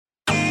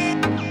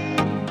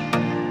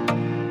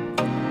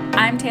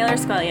I'm Taylor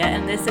Squelia,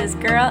 and this is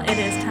Girl, It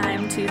Is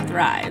Time to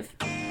Thrive.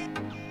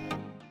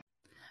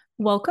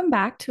 Welcome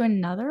back to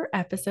another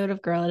episode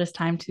of Girl, It Is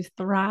Time to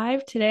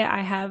Thrive. Today,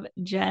 I have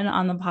Jen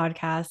on the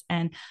podcast,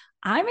 and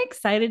I'm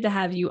excited to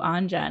have you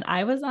on, Jen.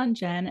 I was on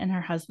Jen and her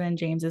husband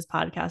James's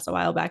podcast a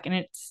while back, and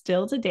it's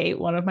still to date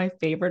one of my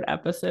favorite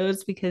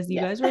episodes because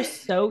you guys were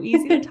so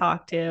easy to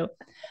talk to.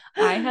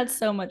 I had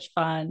so much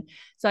fun.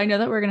 So I know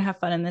that we're going to have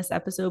fun in this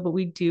episode, but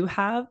we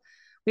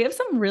have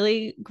some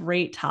really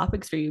great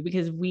topics for you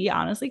because we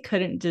honestly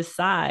couldn't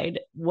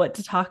decide what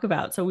to talk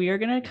about. So we are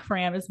going to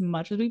cram as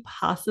much as we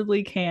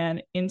possibly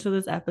can into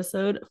this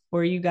episode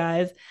for you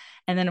guys.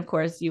 And then, of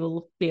course, you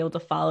will be able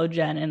to follow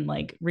Jen and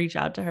like reach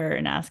out to her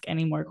and ask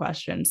any more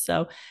questions.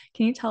 So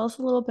can you tell us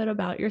a little bit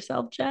about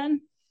yourself,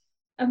 Jen?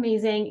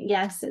 Amazing.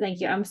 Yes, thank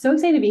you. I'm so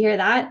excited to be here.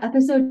 That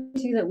episode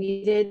 2 that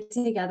we did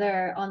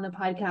together on the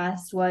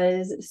podcast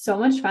was so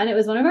much fun. It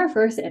was one of our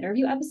first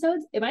interview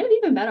episodes. It might have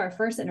even been our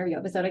first interview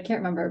episode. I can't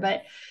remember,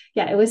 but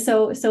yeah, it was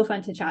so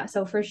fun to chat.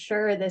 So for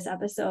sure, this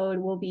episode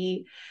will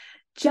be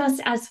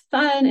just as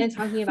fun and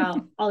talking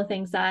about all the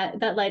things that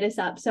light us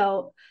up.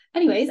 So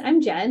anyways, I'm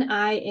Jen.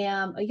 I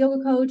am a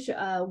yoga coach.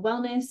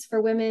 Wellness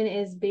for women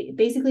is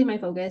basically my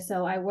focus.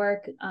 So I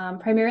work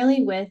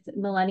primarily with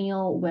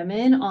millennial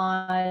women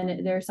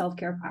on their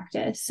self-care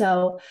practice.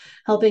 So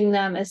helping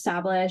them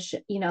establish,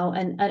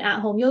 an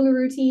at-home yoga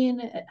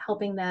routine,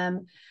 helping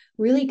them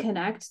really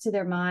connect to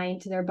their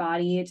mind, to their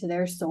body, to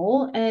their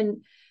soul.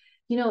 And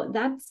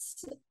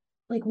that's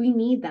like, we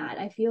need that.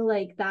 I feel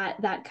like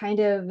that kind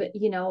of,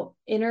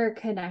 inner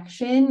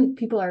connection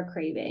people are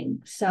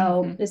craving.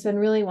 So it's been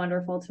really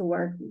wonderful to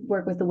work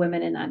with the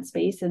women in that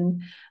space.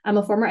 And I'm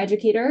a former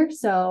educator,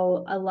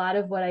 so a lot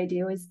of what I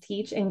do is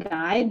teach and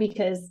guide,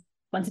 because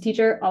once a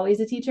teacher,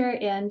 always a teacher.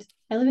 And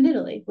I live in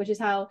Italy, which is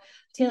how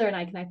Taylor and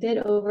I connected,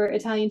 over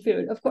Italian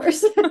food, of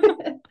course.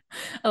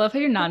 I love how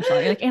you're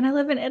nonchalant. You're like, and I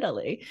live in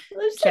Italy.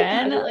 Just so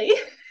Jen casually.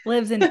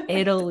 lives in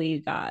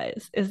Italy,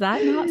 guys. Is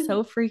that not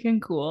so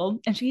freaking cool?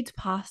 And she eats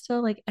pasta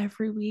like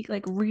every week,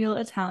 like real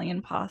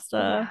Italian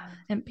pasta Yeah,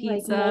 and like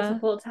pizza.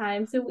 multiple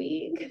times a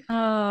week. Oh,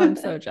 I'm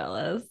so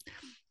jealous.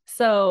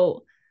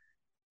 So,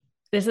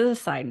 this is a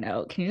side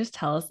note. Can you just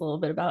tell us a little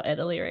bit about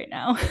Italy right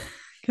now?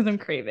 Because I'm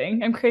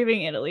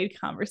craving Italy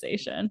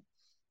conversation.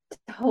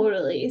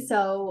 Totally.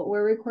 So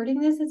we're recording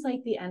this, it's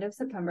like the end of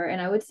September.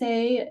 And I would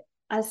say,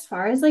 as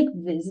far as like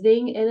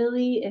visiting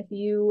Italy, if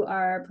you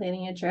are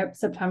planning a trip,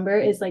 September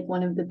is like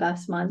one of the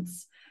best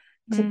months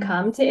to Mm,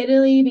 come to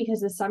Italy,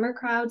 because the summer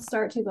crowds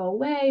start to go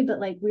away.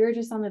 But like, we were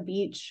just on the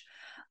beach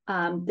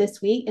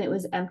this week, and it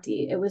was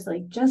empty. It was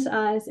like just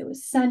us. It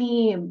was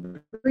sunny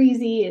and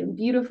breezy and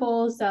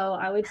beautiful. So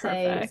I would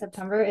say perfect.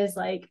 September is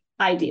like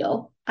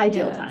ideal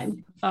Yes.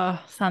 time.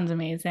 Oh, sounds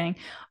amazing.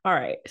 All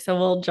right. So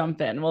we'll jump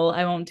in. Well,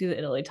 I won't do the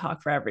Italy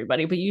talk for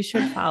everybody, but you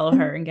should follow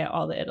her and get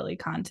all the Italy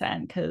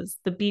content because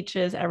the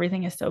beaches,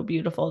 everything is so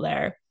beautiful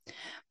there.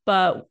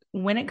 But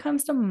when it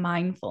comes to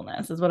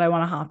mindfulness, is what I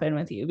want to hop in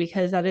with you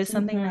because that is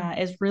something Mm-hmm. that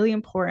is really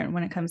important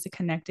when it comes to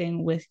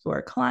connecting with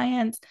your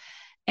clients.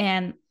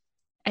 And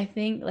I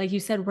think, like you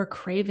said, we're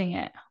craving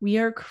it. We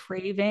are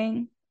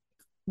craving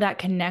that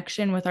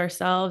connection with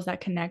ourselves,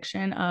 that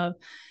connection of,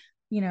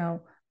 you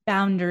know,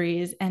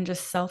 boundaries and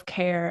just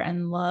self-care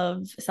and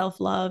love,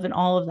 self-love and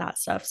all of that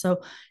stuff.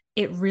 So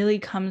it really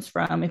comes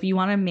from, if you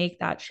want to make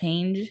that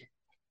change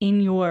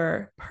in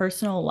your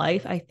personal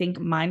life, I think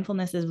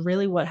mindfulness is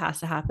really what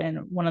has to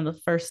happen, one of the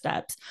first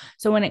steps.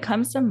 So when it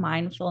comes to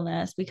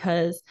mindfulness,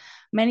 because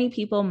many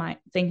people might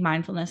think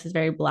mindfulness is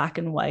very black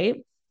and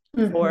white.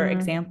 For Mm-hmm.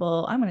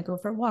 example, I'm going to go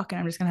for a walk and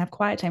I'm just going to have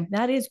quiet time.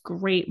 That is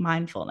great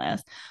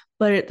mindfulness,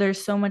 but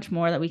there's so much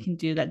more that we can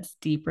do that's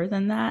deeper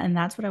than that. And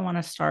that's what I want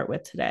to start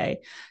with today.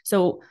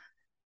 So,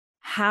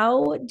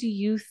 how do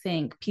you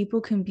think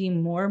people can be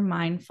more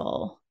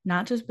mindful,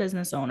 not just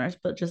business owners,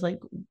 but just like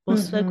we'll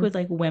stick with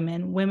Mm-hmm. like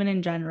women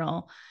in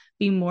general,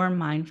 be more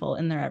mindful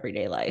in their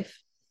everyday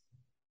life?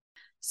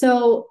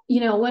 So,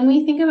 when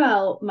we think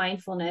about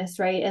mindfulness,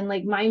 right? And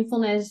like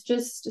mindfulness,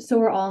 just so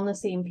we're all on the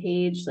same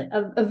page, like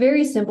a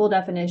very simple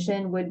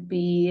definition would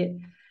be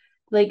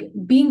like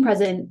being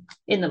present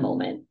in the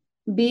moment,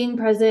 being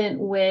present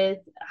with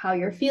how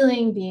you're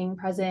feeling, being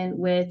present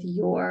with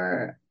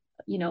your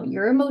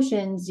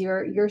emotions,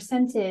 your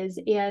senses.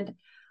 And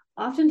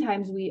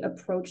oftentimes we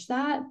approach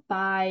that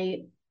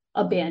by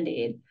a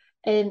band-aid.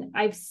 And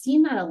I've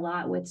seen that a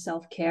lot with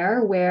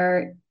self-care,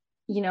 where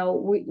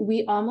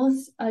we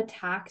almost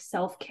attack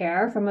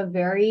self-care from a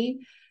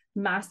very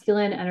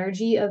masculine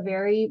energy, a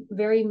very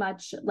very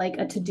much like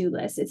a to-do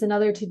list. It's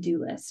another to-do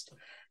list.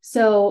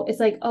 So it's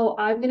like, oh,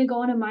 I'm going to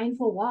go on a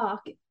mindful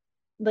walk,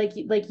 like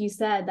you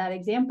said, that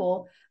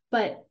example.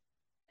 But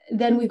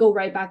then we go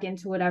right back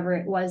into whatever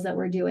it was that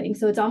we're doing.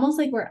 So it's almost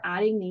like we're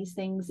adding these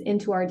things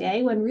into our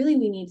day, when really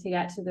we need to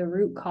get to the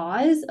root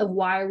cause of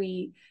why are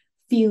we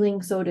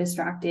feeling so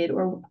distracted,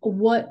 or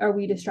what are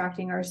we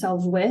distracting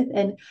ourselves with,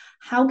 and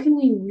how can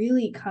we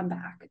really come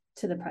back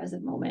to the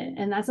present moment.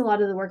 And that's a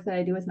lot of the work that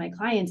I do with my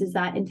clients, is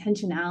that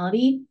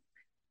intentionality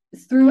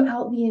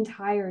throughout the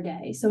entire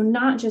day. So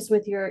not just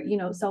with your,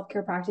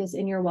 self-care practice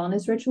and your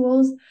wellness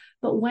rituals,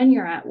 but when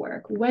you're at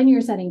work, when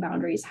you're setting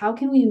boundaries, how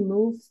can we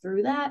move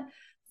through that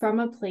from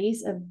a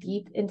place of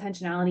deep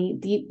intentionality,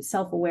 deep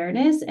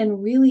self-awareness,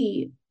 and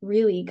really,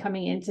 really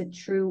coming into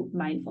true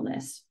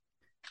mindfulness?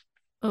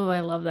 Oh,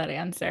 I love that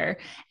answer.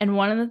 And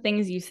one of the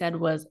things you said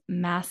was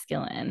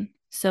masculine.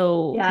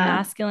 So Yeah.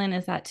 masculine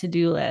is that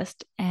to-do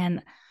list.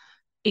 And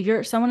if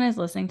you're someone is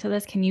listening to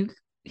this, can you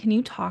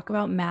talk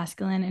about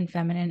masculine and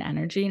feminine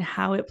energy and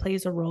how it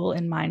plays a role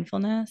in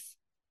mindfulness?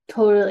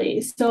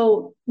 Totally.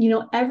 So,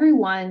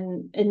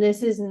 everyone, and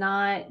this is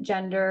not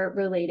gender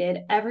related,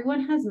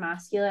 everyone has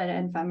masculine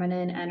and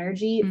feminine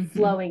energy Mm-hmm.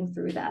 flowing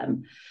through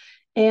them.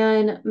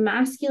 And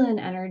masculine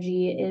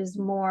energy is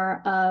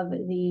more of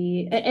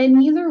and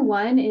neither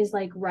one is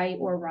like right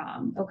or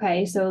wrong.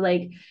 Okay. So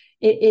like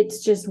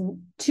it's just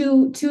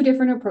two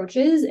different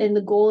approaches. And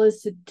the goal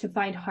is to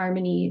find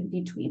harmony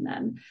between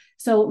them.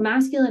 So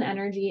masculine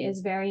energy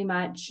is very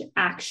much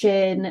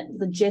action,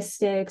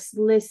 logistics,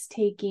 list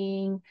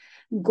taking,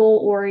 goal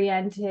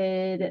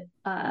oriented,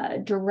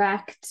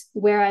 direct,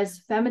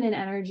 whereas feminine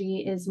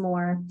energy is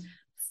more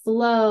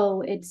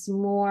flow, it's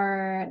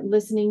more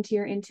listening to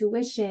your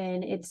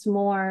intuition, it's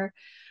more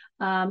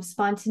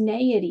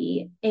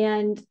spontaneity,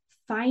 and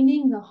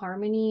finding the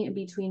harmony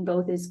between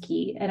both is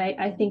key. And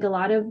I think a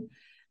lot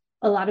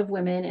of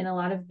women and a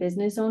lot of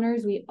business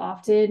owners, we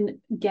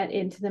often get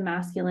into the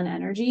masculine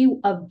energy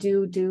of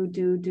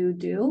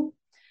do,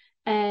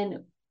 and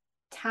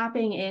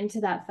tapping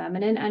into that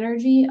feminine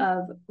energy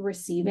of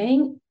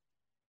receiving,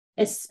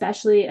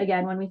 especially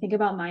again when we think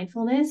about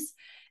mindfulness,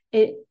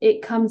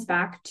 it comes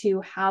back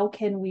to how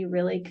can we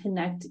really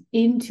connect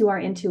into our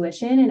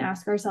intuition and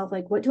ask ourselves,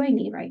 like, what do I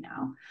need right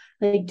now?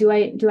 Like, do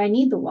I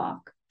need the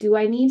walk? Do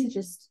I need to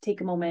just take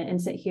a moment and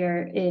sit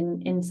here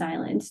in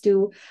silence?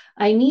 Do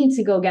I need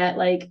to go get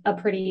like a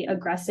pretty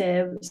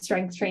aggressive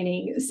strength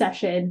training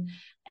session?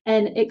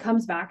 And it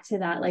comes back to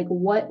that, like,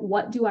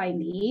 what do I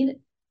need?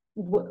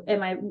 Where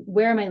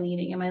am I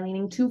leaning? Am I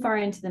leaning too far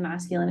into the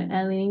masculine? Am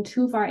I leaning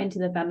too far into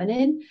the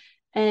feminine?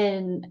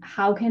 And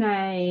how can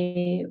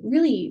I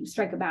really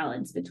strike a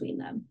balance between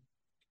them?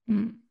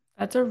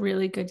 That's a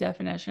really good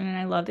definition. And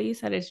I love that you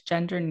said it's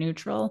gender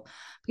neutral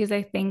because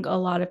I think a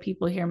lot of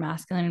people hear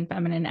masculine and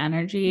feminine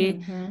energy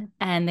Mm-hmm.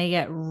 and they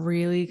get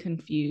really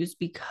confused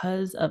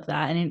because of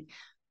that. And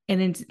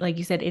it's like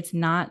you said, it's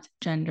not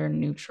gender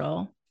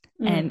neutral.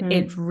 And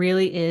it Mm-hmm.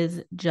 really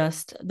is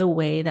just the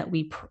way that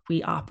we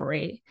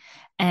operate.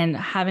 And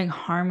having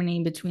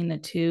harmony between the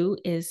two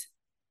is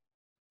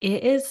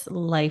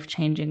life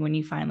changing when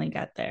you finally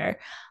get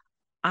there.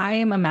 I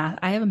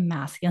have a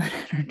masculine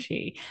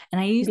energy. And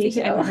I used Me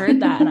to, I've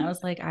heard that and I too.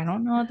 was like, I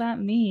don't know what that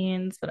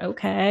means, but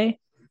okay.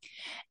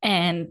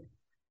 And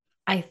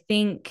I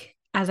think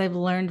as I've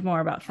learned more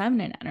about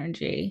feminine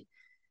energy,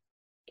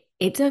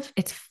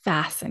 it's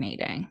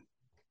fascinating.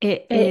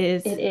 It It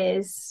is, it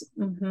is.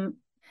 Mm-hmm.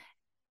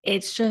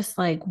 it's just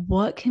like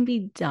what can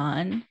be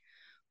done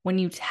when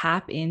you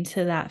tap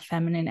into that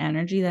feminine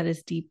energy that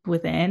is deep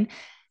within.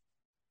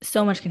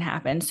 So much can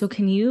happen. So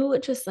can you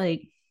just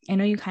like, I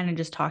know you kind of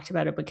just talked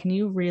about it, but can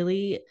you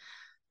really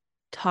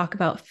talk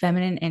about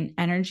feminine and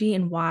energy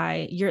and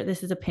why you're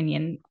this is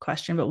opinion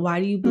question, but why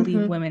do you believe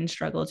Mm-hmm. women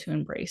struggle to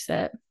embrace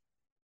it?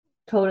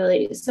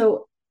 Totally.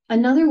 So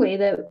another way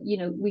that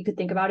we could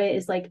think about it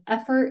is like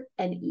effort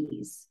and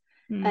ease.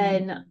 Mm,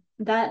 And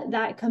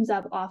that comes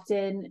up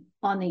often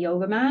on the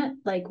yoga mat,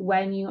 like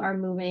when you are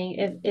moving,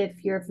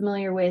 if you're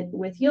familiar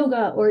with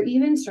yoga or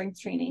even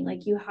strength training,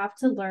 like you have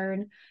to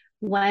learn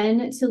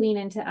when to lean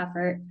into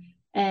effort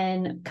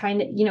and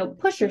kind of,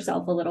 push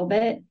yourself a little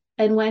bit,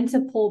 and when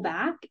to pull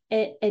back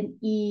and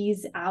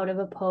ease out of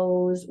a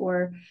pose,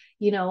 or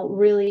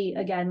really,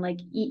 again, like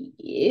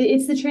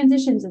it's the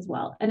transitions as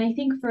well. And I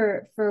think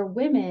for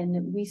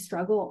women, we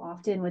struggle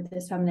often with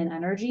this feminine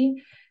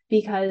energy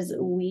because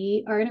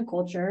we are in a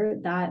culture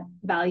that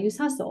values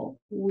hustle.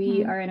 We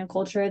mm, are in a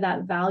culture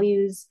that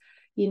values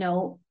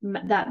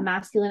that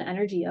masculine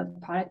energy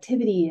of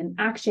productivity and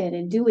action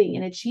and doing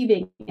and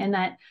achieving. And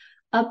that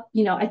I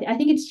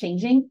think it's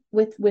changing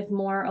with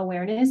more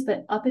awareness,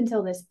 but up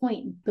until this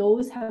point,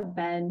 those have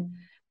been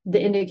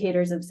the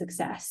indicators of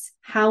success.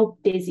 How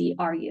busy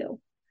are you?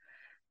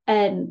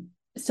 And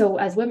so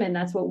as women,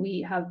 that's what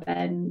we have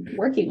been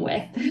working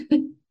with.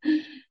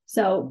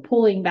 So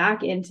pulling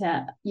back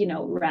into,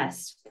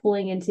 rest,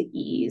 pulling into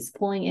ease,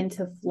 pulling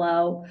into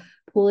flow,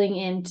 pulling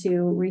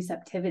into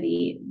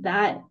receptivity,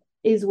 that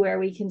is where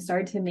we can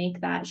start to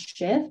make that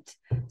shift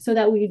so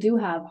that we do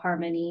have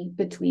harmony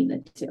between the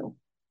two.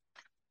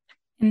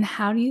 and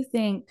how do you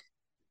think,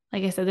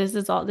 like I said, this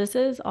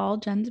is all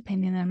Jen's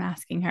opinion I'm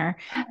asking her.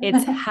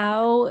 It's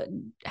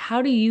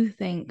how do you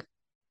think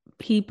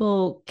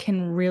people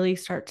can really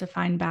start to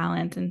find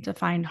balance and to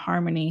find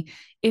harmony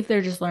if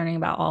they're just learning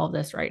about all of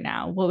this right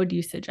now? What would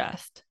you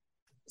suggest?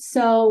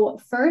 So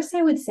first,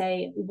 I would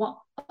say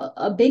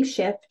a big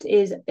shift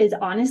is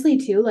honestly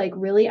too, like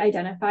really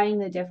identifying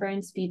the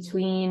difference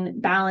between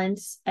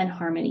balance and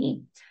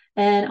harmony.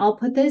 And I'll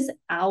put this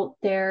out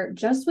there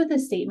just with a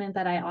statement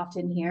that I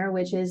often hear,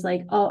 which is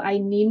like, oh, I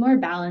need more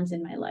balance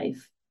in my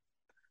life,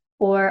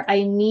 or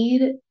I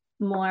need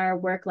more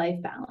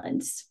work-life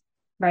balance,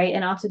 right?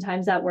 And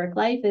oftentimes that work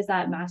life is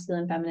that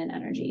masculine, feminine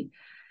energy.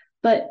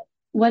 But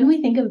when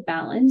we think of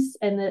balance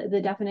and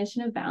the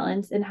definition of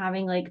balance and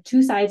having like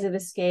two sides of a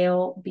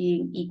scale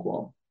being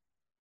equal,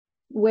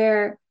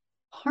 where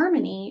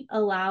harmony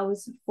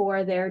allows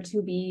for there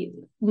to be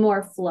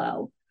more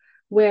flow,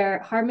 where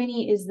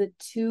harmony is the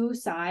two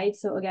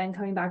sides. So again,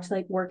 coming back to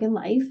like work and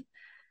life,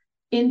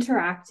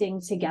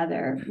 interacting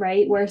together,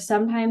 right? Where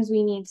sometimes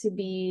we need to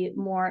be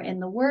more in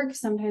the work,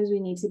 sometimes we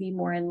need to be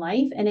more in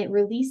life, and it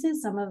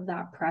releases some of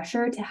that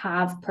pressure to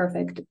have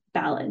perfect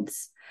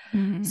balance.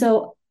 Mm-hmm.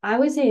 So I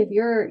would say if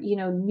you're,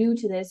 new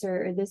to this,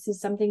 or this is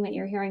something that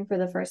you're hearing for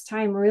the first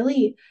time,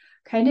 really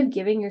kind of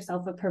giving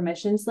yourself a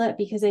permission slip,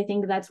 because I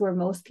think that's where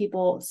most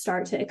people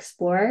start to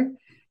explore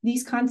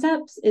these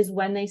concepts, is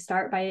when they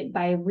start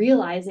by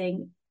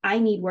realizing I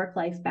need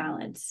work-life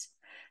balance.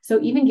 So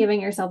even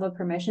giving yourself a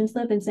permission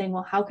slip and saying,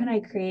 well, how can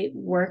I create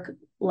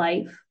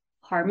work-life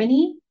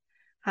harmony?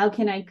 How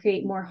can I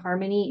create more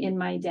harmony in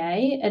my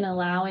day, and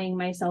allowing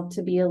myself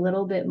to be a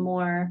little bit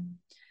more,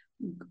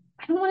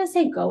 I don't want to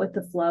say go with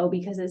the flow,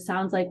 because it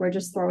sounds like we're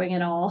just throwing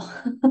it all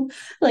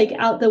like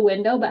out the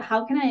window, but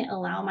how can I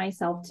allow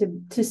myself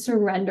to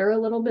surrender a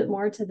little bit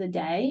more to the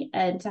day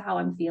and to how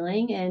I'm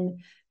feeling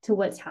and to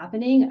what's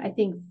happening? I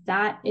think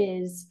that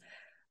is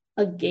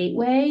a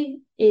gateway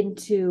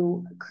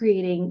into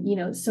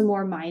creating, some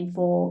more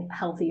mindful,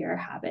 healthier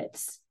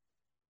habits.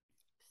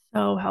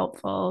 So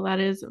helpful. That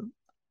is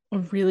a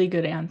really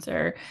good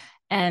answer.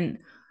 And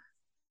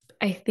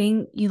I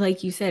think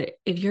like you said,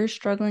 if you're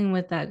struggling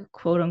with that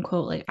quote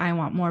unquote, like, I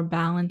want more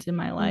balance in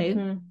my life,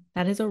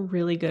 that is a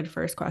really good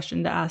first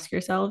question to ask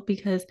yourself,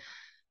 because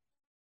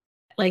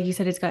like you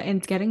said, it's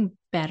getting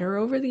better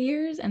over the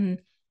years. And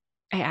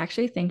I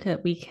actually think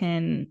that we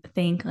can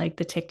thank like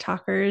the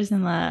TikTokers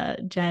and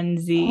the Gen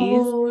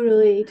Zs.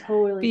 Totally.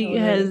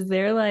 Because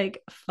they're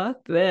like,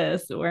 fuck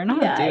this. We're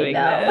not doing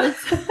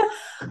this.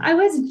 I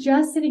was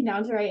just sitting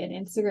down to write an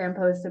Instagram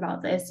post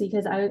about this,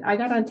 because I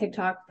got on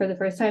TikTok for the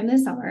first time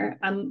this summer.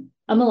 I'm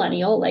a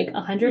millennial, like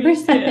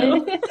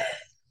 100%.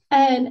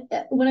 And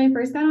when I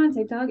first got on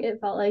TikTok, it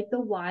felt like the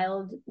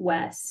Wild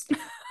West,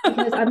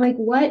 because I'm like,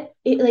 what?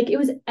 It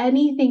was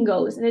anything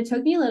goes. And it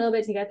took me a little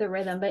bit to get the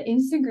rhythm, but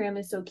Instagram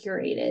is so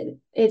curated.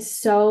 It's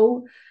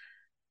so,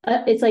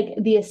 it's like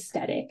the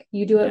aesthetic.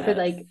 You do it for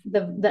like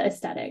the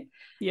aesthetic.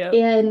 Yeah.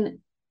 And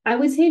I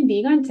would say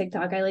being on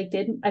TikTok,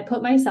 I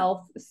put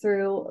myself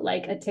through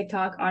like a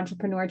TikTok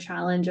entrepreneur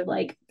challenge of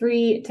like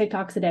 3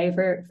 TikToks a day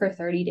for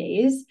 30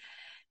 days.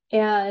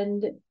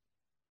 And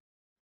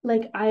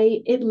like,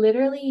 it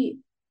literally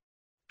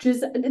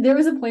just, there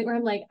was a point where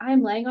I'm like,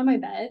 I'm laying on my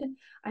bed.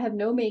 I have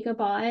no makeup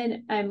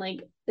on. I'm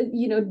like,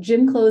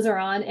 gym clothes are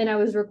on, and I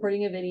was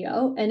recording a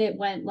video, and it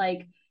went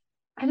like,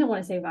 I don't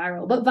want to say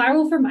viral, but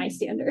viral for my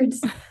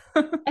standards.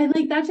 And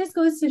like, that just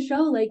goes to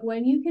show, like,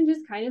 when you can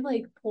just kind of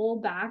like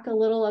pull back a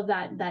little of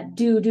that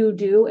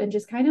do and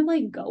just kind of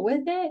like go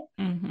with it,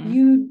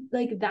 you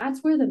like,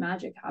 that's where the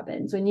magic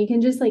happens, when you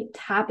can just like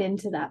tap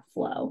into that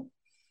flow.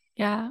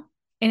 Yeah.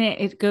 And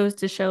it goes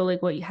to show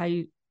like how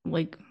you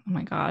like, oh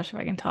my gosh, if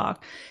I can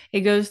talk,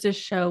 it goes to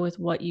show with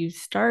what you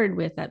started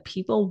with, that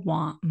people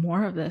want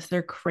more of this.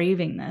 They're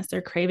craving this.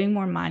 They're craving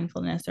more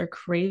mindfulness. They're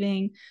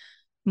craving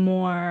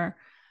more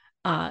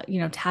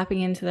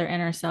tapping into their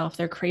inner self.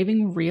 They're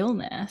craving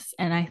realness.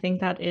 And I think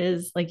that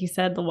is, like you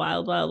said, the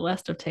wild, wild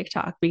west of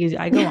TikTok, because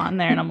I go on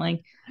there and I'm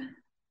like,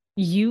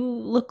 you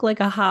look like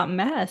a hot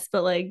mess,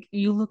 but like,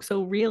 you look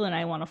so real, and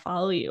I want to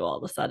follow you all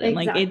of a sudden.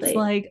 Exactly.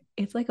 Like,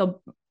 it's like a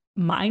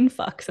mind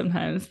fuck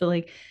sometimes, but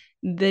like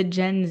the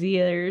Gen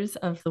Zers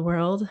of the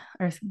world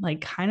are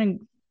like kind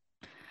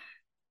of,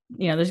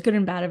 there's good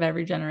and bad of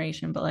every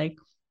generation, but like,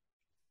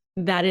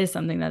 that is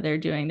something that they're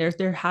doing.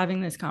 They're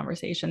having this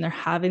conversation. They're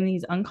having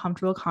these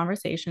uncomfortable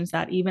conversations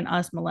that even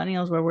us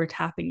millennials, where we're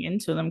tapping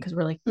into them, because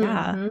we're like,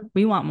 yeah,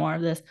 we want more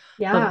of this.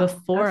 Yeah, but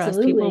before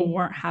absolutely. us, people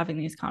weren't having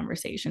these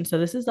conversations. So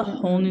this is a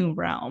whole new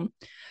realm.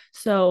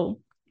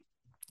 So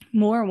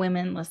more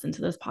women listen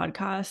to this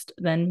podcast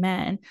than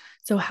men.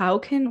 So how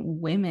can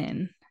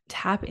women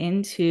tap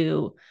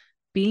into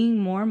being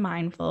more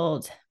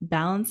mindful,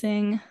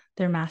 balancing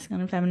their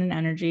masculine and feminine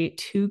energy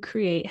to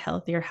create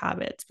healthier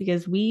habits?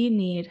 Because we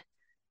need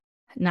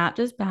not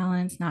just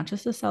balance, not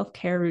just a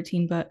self-care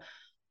routine, but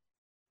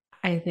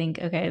I think,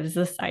 okay, this is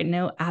a side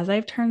note, as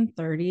I've turned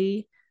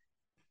 30,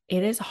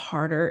 it is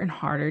harder and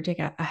harder to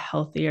get a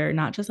healthier,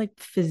 not just like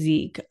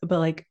physique, but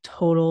like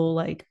total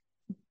like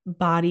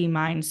body,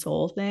 mind,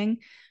 soul thing.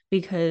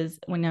 Because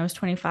when I was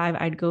 25,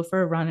 I'd go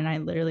for a run and I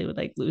literally would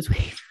like lose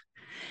weight.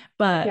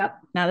 But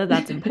now that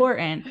that's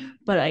important,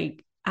 but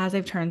as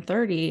I've turned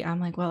 30, I'm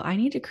like, well, I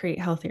need to create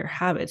healthier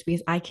habits,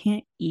 because I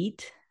can't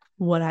eat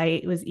what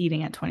I was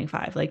eating at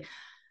 25. Like,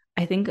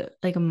 I think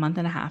like a month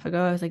and a half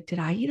ago, I was like, did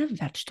I eat a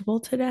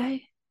vegetable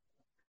today?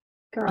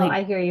 Girl, like,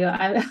 I hear you.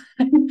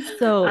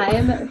 So I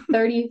am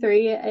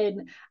 33,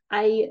 and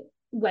I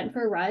went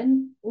for a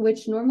run,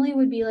 which normally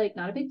would be like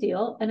not a big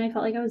deal. And I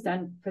felt like I was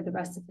done for the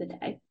rest of the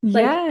day,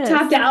 like Yes.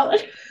 tapped out.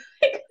 Like,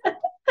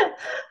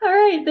 all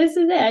right, this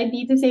is it. I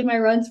need to save my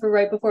runs for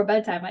right before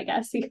bedtime, I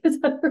guess, because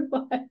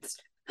otherwise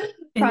It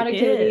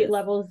productivity is.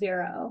 level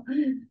 0.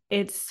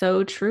 It's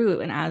so true.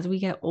 And as we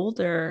get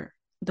older,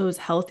 those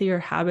healthier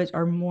habits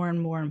are more and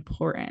more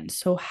important.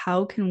 So,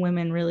 how can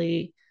women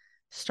really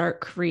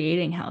start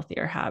creating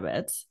healthier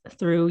habits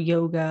through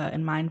yoga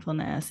and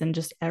mindfulness and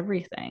just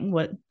everything?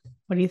 What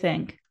do you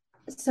think?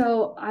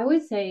 So I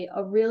would say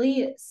a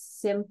really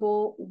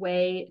simple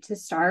way to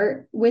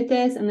start with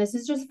this, and this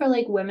is just for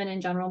like women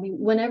in general,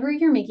 whenever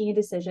you're making a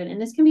decision,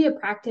 and this can be a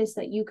practice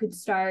that you could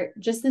start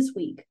just this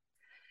week.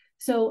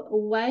 So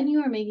when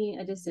you are making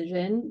a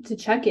decision to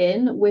check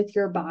in with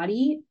your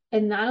body,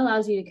 and that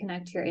allows you to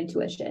connect to your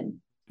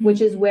intuition,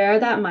 which is where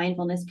that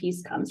mindfulness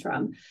piece comes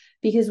from.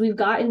 Because we've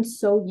gotten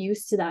so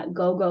used to that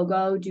go, go,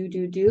 go,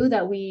 do,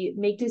 that we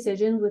make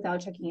decisions without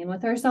checking in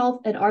with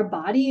ourselves, and our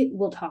body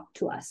will talk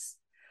to us.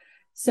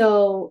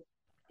 So,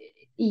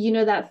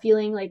 that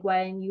feeling like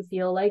when you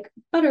feel like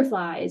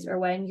butterflies or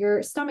when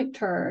your stomach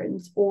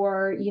turns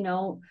or,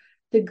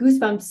 the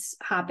goosebumps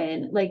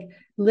happen, like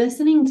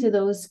listening to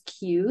those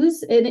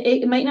cues, and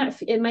it might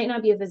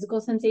not be a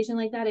physical sensation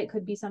like that. It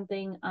could be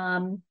something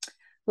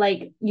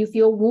like you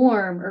feel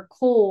warm or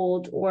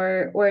cold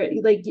or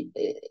like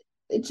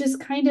it's just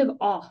kind of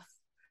off.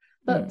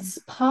 But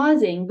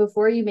pausing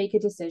before you make a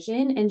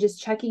decision and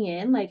just checking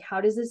in, like,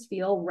 how does this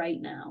feel right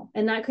now?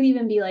 And that could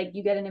even be like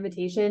you get an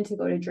invitation to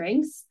go to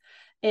drinks.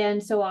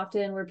 And so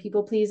often we're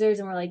people pleasers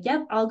and we're like,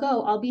 yep, I'll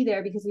go, I'll be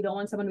there, because we don't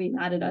want someone to be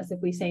mad at us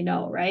if we say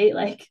no, right?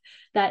 Like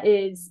that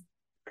is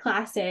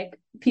classic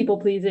people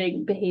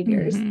pleasing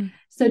behaviors. Mm-hmm.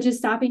 So just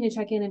stopping to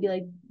check in and be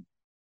like,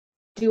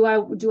 do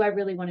I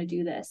really want to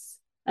do this?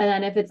 And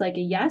then if it's like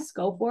a yes,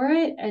 go for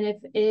it. And if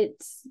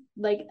it's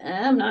like,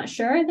 I'm not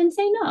sure, then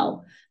say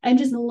no. And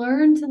just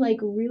learn to like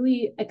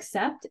really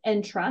accept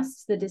and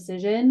trust the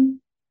decision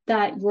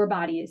that your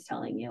body is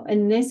telling you.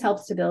 And this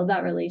helps to build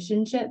that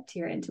relationship to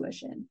your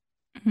intuition.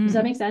 Does that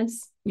Mm-hmm. make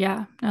sense?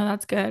 Yeah, no,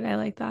 that's good. I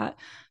like that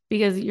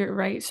because you're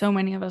right. So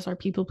many of us are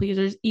people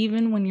pleasers.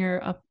 Even when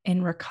you're up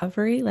in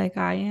recovery, like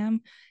I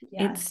am, it's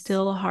Yes.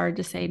 still hard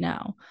to say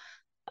no.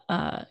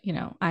 I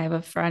have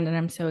a friend and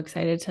I'm so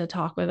excited to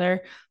talk with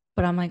her,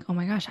 but I'm like, oh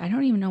my gosh, I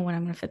don't even know when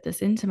I'm going to fit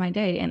this into my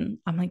day. And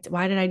I'm like,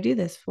 why did I do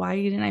this? Why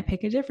didn't I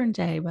pick a different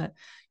day? But,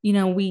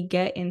 we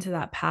get into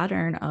that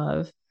pattern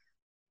of,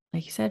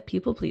 like you said,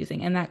 people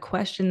pleasing. And that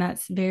question,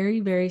 that's very,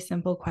 very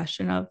simple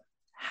question of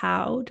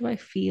how do I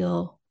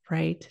feel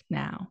right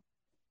now?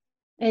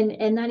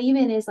 And that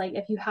even is like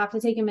if you have to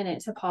take a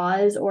minute to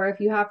pause, or if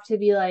you have to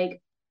be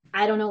like,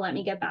 I don't know, let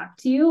me get back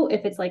to you,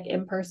 if it's like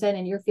in person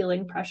and you're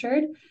feeling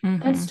pressured,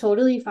 that's Mm-hmm.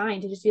 totally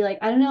fine to just be like,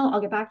 I don't know,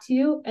 I'll get back to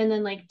you, and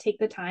then like take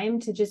the time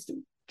to just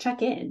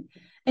check in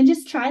and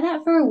just try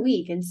that for a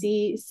week and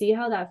see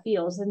how that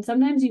feels. And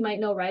sometimes you might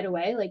know right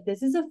away, like,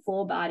 this is a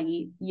full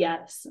body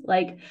yes,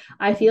 like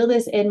I feel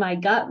this in my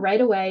gut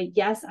right away,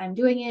 yes, I'm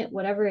doing it,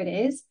 whatever it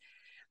is.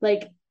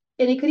 Like,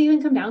 and it could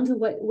even come down to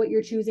what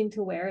you're choosing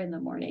to wear in the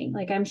morning.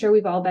 Like I'm sure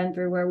we've all been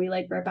through where we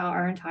like rip out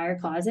our entire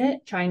closet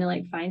trying to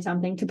like find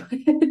something to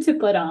put to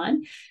put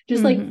on.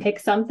 Just like Mm-hmm. pick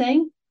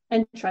something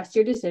and trust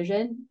your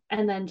decision,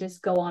 and then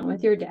just go on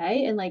with your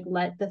day and like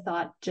let the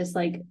thought, just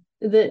like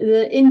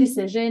the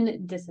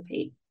indecision,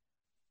 dissipate.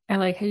 I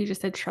like how you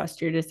just said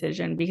trust your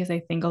decision because I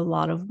think a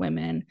lot of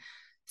women,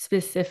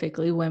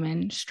 specifically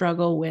women,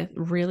 struggle with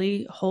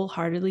really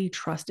wholeheartedly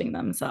trusting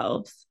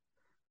themselves.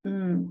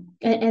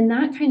 And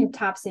that kind of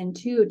taps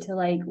into to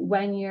like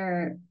when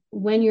you're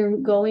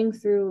going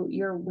through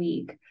your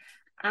week,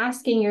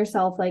 asking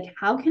yourself like,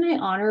 how can I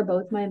honor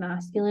both my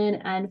masculine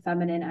and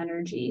feminine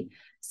energy?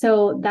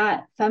 So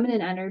that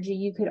feminine energy,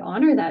 you could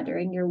honor that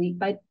during your week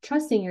by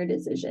trusting your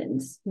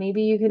decisions.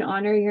 Maybe you can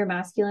honor your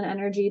masculine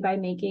energy by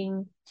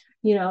making,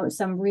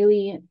 some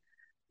really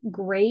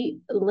great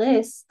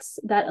lists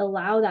that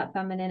allow that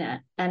feminine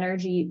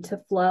energy to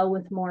flow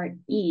with more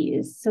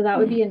ease. So that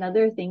would be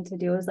another thing to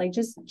do, is like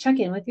just check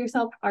in with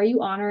yourself. Are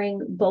you honoring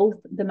both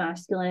the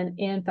masculine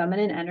and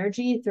feminine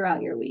energy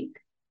throughout your week?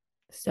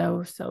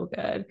 So, so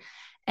good.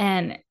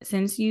 And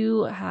since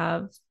you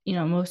have,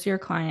 most of your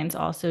clients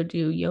also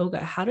do yoga,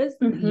 how does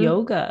Mm-hmm.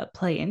 yoga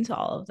play into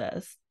all of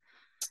this?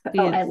 Oh,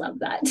 Because I love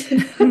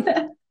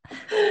that.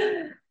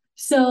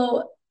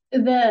 So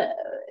the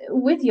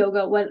with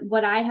yoga,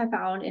 what I have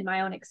found in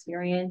my own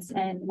experience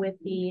and with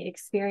the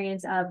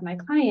experience of my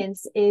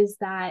clients is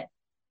that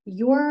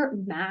your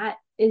mat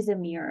is a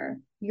mirror.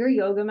 Your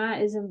yoga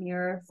mat is a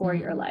mirror for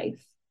your Mhm.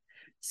 life.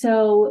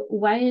 So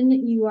when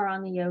you are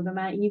on the yoga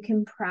mat, you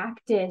can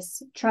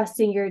practice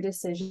trusting your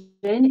decision,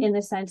 in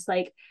the sense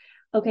like,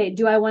 okay,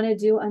 do I want to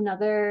do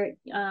another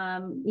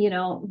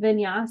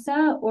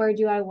vinyasa, or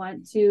do I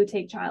want to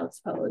take child's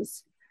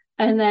pose?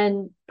 And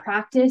then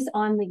practice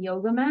on the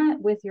yoga mat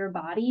with your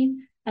body,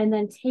 and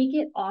then take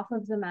it off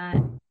of the mat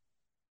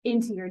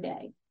into your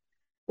day.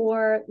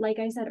 Or like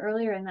I said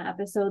earlier in the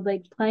episode,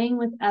 like playing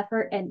with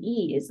effort and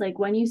ease. Like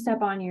when you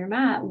step on your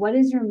mat, what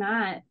is your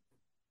mat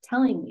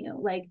telling you?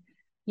 Like,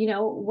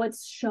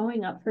 what's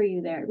showing up for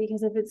you there?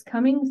 Because if it's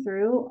coming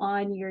through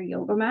on your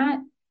yoga mat,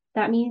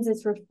 that means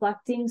it's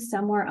reflecting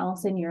somewhere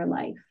else in your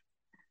life.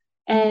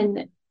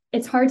 And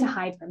it's hard to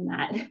hide from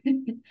that,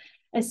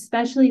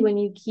 especially when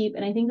you keep,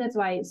 and I think that's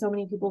why so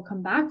many people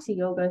come back to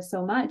yoga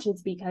so much.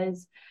 It's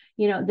because,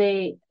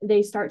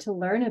 they start to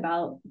learn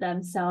about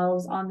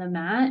themselves on the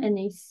mat, and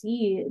they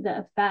see the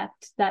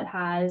effect that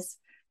has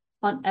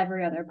on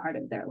every other part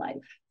of their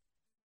life.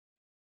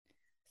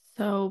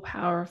 So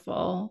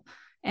powerful.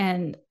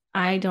 And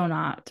I do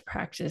not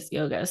practice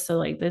yoga. So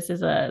like this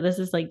is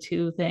like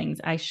two things.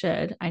 I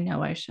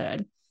know I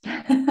should.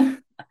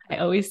 I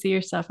always see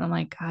your stuff and I'm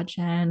like, God,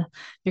 Jen,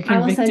 you're I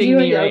will send you convicting a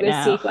me right yoga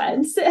now.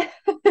 sequence.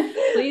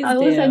 Please I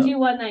will send do. you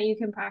one that you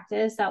can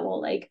practice that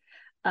will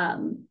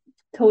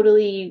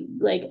totally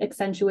like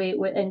accentuate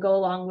and go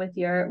along with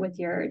your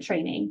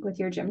training, with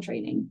your gym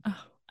training.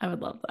 Oh, I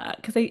would love that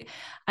because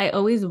I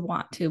always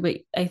want to, but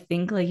I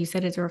think like you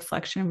said, it's a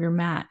reflection of your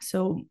mat.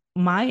 So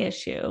my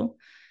issue,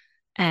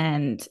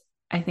 and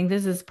I think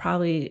this is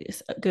probably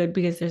good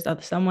because there's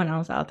someone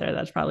else out there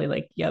that's probably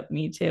like, yep,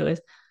 me too,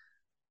 is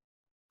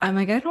I'm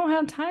like, I don't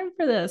have time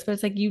for this. But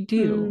it's like, you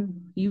do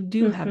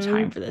have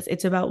time Mm-hmm. for this.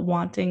 It's about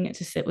wanting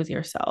to sit with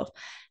yourself.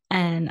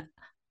 And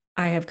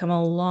I have come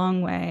a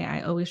long way.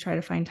 I always try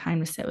to find time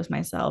to sit with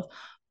myself.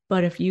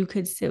 But if you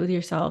could sit with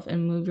yourself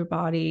and move your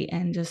body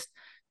and just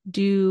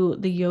do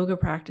the yoga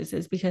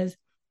practices, because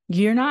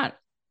you're not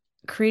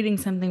creating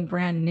something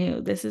brand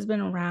new. This has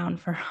been around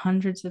for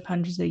hundreds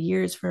of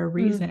years for a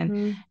reason.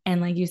 Mm-hmm.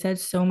 And like you said,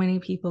 so many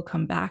people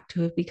come back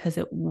to it because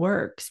it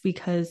works.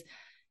 Because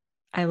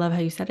I love how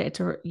you said it.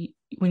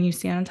 When you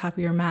stand on top of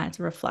your mat, it's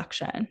a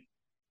reflection.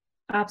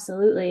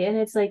 Absolutely. And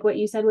it's like what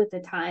you said with the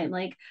time.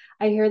 Like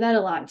I hear that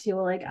a lot too.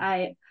 Like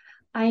I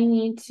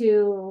need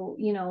to,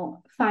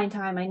 find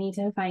time. I need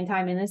to find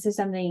time. And this is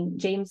something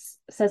James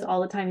says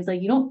all the time. He's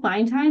like, you don't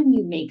find time,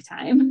 you make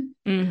time.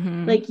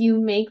 Mm-hmm. Like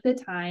you make the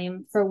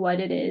time for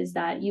what it is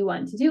that you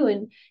want to do.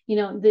 And,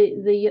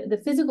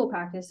 the physical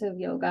practice of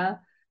yoga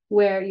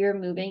where you're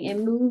moving, it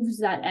moves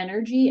that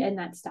energy and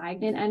that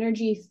stagnant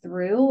energy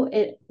through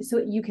it so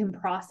you can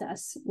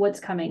process what's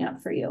coming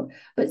up for you.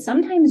 But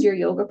sometimes your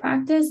yoga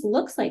practice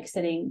looks like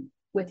sitting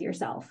with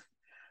yourself.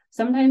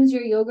 Sometimes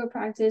your yoga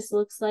practice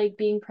looks like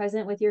being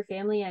present with your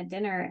family at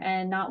dinner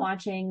and not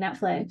watching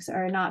Netflix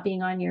or not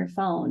being on your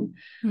phone.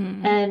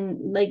 Mm.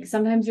 And like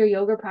sometimes your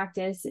yoga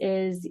practice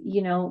is,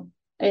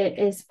 it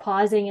is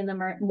pausing in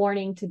the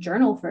morning to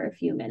journal for a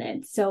few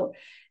minutes. So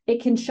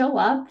it can show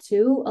up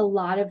to a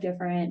lot of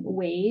different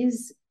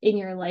ways in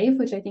your life,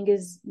 which I think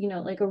is,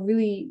 like a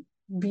really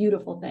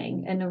beautiful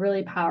thing and a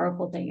really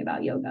powerful thing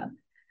about yoga.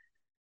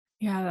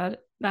 Yeah,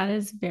 that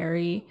is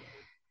very,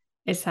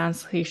 it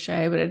sounds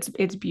cliche, but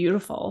it's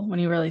beautiful when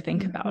you really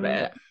think about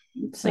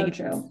Mm-hmm. it. So Like it's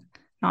true.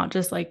 not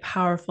just like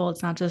powerful,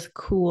 it's not just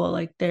cool.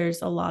 Like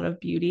there's a lot of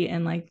beauty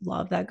and like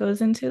love that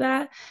goes into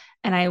that.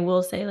 And I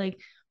will say,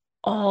 like,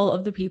 all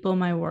of the people in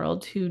my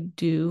world who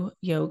do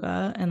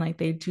yoga and like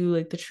they do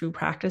like the true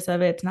practice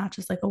of it, it's not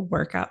just like a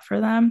workout for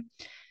them.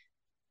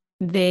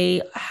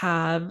 They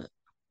have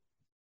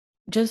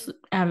just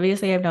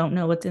obviously I don't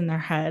know what's in their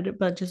head,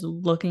 but just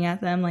looking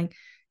at them like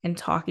and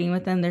talking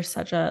with them, there's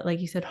such a, like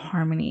you said,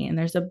 harmony, and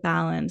there's a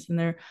balance, and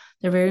they're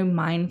very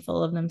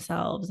mindful of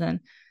themselves, and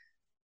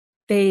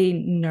they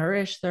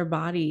nourish their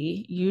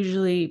body.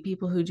 Usually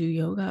people who do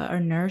yoga are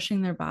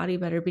nourishing their body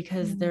better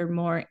because they're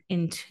more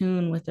in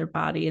tune with their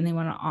body and they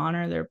want to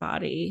honor their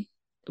body.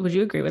 Would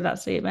you agree with that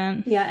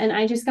statement? Yeah, and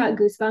I just got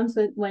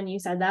goosebumps when you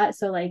said that.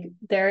 So like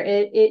there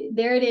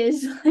it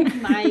is, like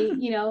my,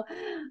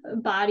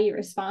 body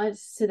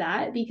response to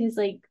that, because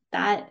like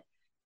that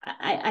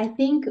I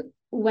think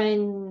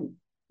when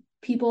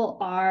people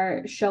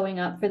are showing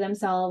up for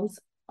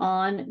themselves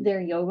on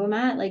their yoga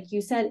mat, like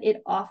you said,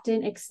 it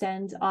often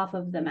extends off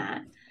of the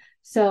mat.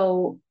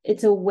 So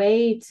it's a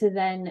way to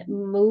then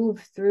move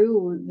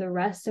through the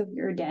rest of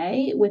your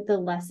day with the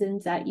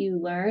lessons that you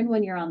learn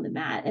when you're on the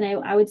mat. And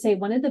I would say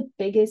one of the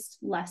biggest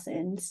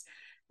lessons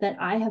that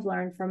I have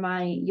learned from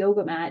my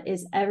yoga mat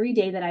is every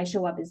day that I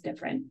show up is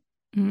different.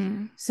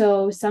 Mm.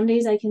 So some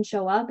days I can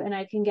show up and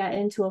I can get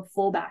into a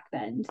full back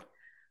bend.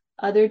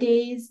 Other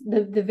days,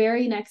 the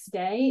very next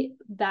day,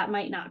 that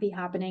might not be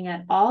happening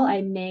at all.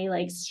 I may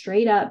like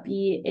straight up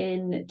be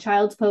in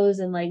child's pose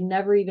and like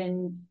never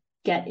even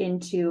get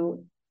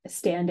into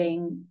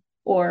standing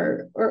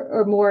or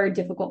more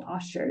difficult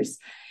postures.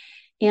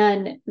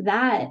 And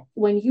that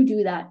when you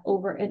do that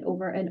over and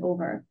over and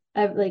over,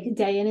 like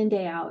day in and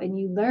day out, and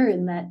you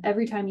learn that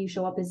every time you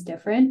show up is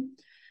different,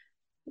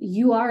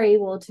 you are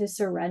able to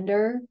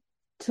surrender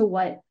to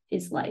what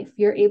is life.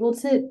 You're able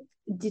to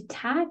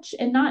detach,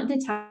 and not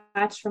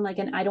detach from like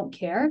an I don't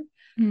care,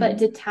 but Mm.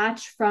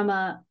 detach from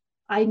a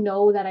I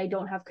know that I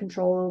don't have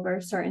control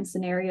over certain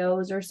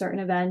scenarios or certain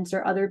events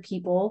or other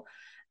people.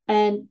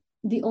 And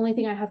the only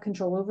thing I have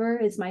control over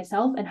is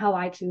myself and how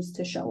I choose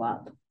to show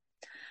up.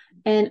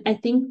 And I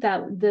think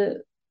that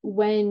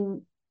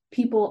when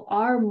people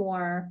are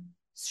more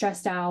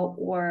stressed out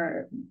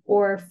or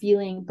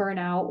feeling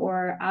burnout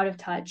or out of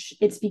touch,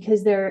 it's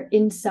because they're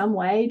in some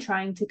way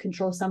trying to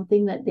control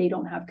something that they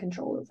don't have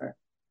control over.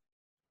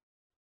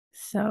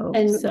 So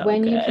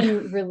When good. you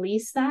can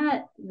release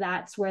that,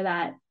 that's where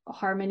that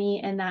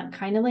harmony and that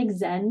kind of like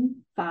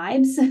Zen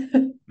vibes,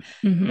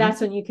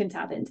 that's when you can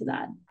tap into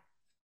that.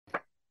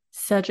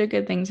 Such a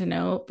good thing to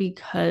know,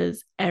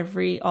 because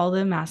all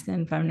the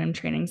masculine and feminine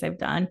trainings I've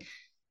done,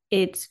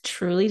 it's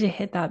truly to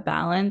hit that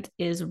balance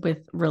is with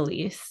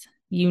release.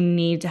 You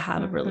need to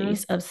have a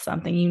release of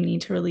something. You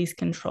need to release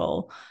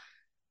control.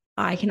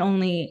 I can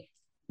only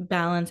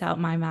balance out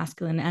my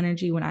masculine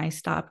energy when I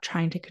stop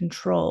trying to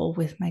control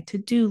with my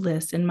to-do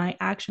list and my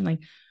action.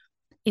 Like,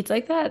 it's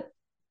like that,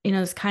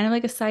 it's kind of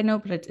like a side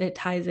note, but it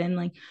ties in.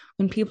 Like,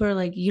 when people are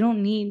like, you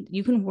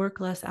can work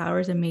less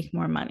hours and make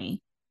more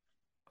money.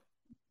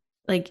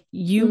 Like,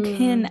 you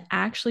can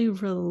actually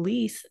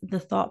release the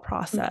thought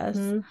process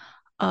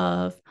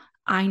of,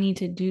 I need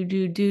to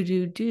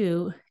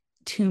do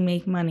to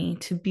make money,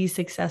 to be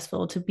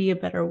successful, to be a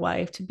better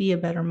wife, to be a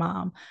better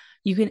mom.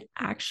 You can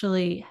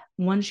actually,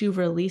 once you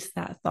release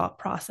that thought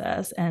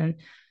process and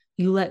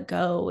you let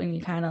go and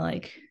you kind of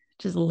like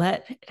just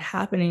let it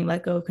happen and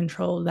let go of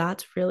control,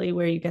 that's really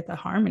where you get the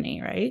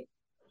harmony, right?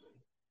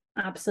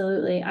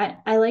 Absolutely.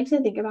 I like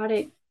to think about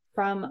it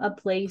from a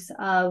place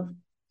of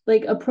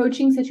like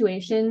approaching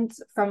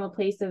situations from a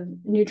place of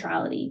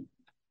neutrality.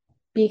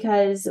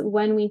 Because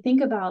when we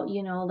think about,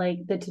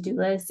 like the to-do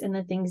list and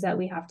the things that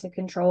we have to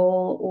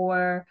control,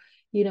 or,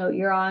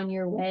 you're on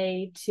your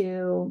way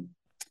to,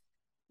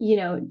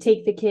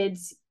 take the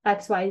kids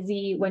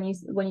XYZ, when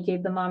you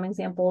gave the mom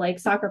example, like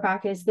soccer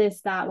practice,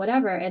 this, that,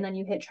 whatever, and then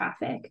you hit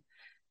traffic.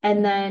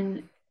 And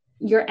then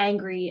you're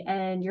angry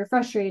and you're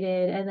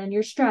frustrated and then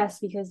you're stressed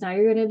because now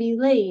you're going to be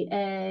late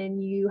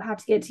and you have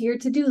to get to your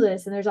to-do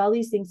list and there's all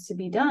these things to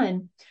be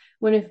done.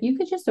 When if you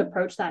could just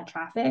approach that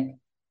traffic,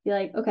 be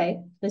like,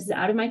 okay, this is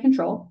out of my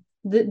control.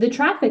 The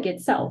traffic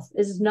itself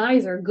is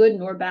neither good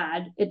nor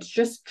bad. It's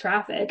just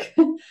traffic.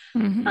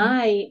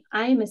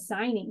 I'm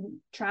assigning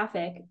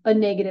traffic a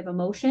negative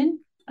emotion,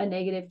 a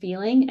negative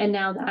feeling, and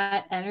now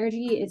that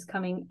energy is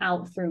coming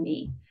out through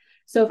me.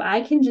 So if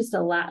I can just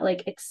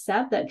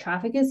accept that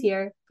traffic is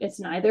here, it's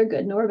neither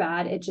good nor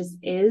bad, it just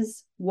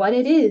is what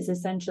it is,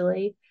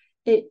 essentially.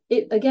 It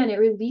again, it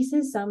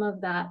releases some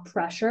of that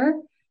pressure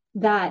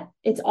that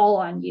it's all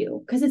on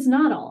you, because it's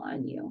not all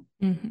on you.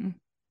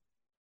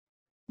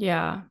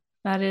 Yeah,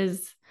 that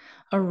is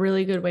a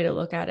really good way to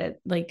look at it,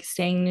 like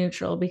staying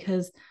neutral,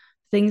 because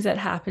things that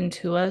happen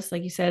to us,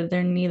 like you said,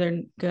 they're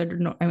neither good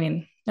nor, I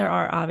mean, there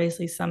are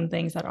obviously some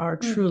things that are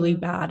truly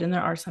bad and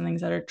there are some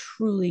things that are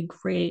truly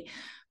great,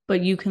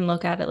 but you can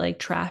look at it like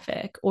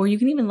traffic, or you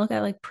can even look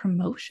at like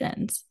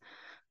promotions.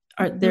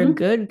 They're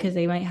good because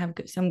they might have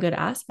some good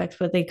aspects,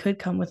 but they could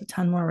come with a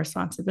ton more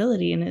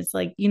responsibility. And it's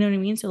like, you know what I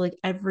mean? So like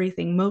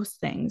everything, most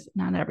things,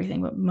 not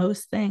everything, but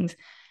most things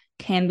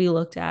can be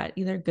looked at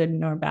either good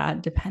nor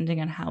bad,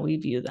 depending on how we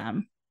view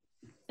them.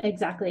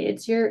 Exactly.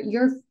 It's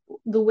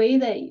the way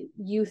that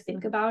you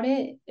think about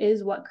it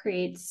is what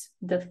creates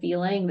the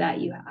feeling that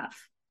you have.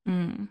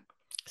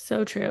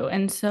 So true.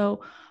 And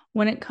so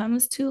when it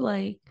comes to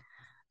like,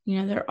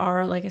 there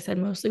are, like I said,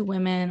 mostly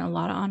women, a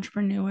lot of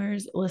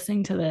entrepreneurs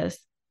listening to this.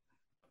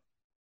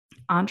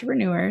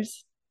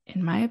 Entrepreneurs,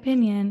 in my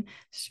opinion,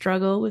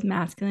 struggle with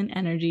masculine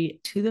energy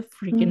to the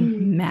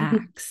freaking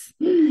max.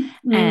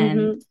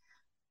 And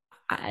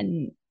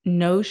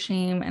no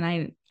shame,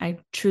 and I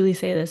truly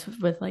say this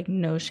with like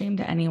no shame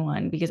to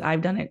anyone, because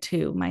I've done it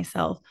too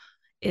myself,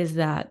 is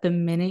that the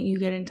minute you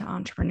get into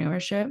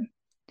entrepreneurship,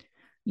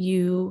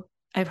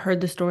 I've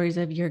heard the stories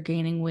of you're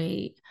gaining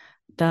weight,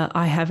 that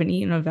I haven't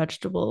eaten a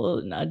vegetable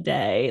in a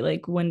day.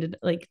 Like,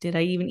 did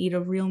I even eat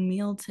a real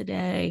meal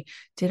today?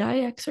 Did I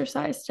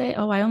exercise today?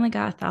 Oh, I only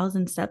got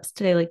 1,000 steps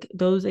today. Like,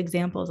 those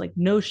examples, like,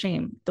 no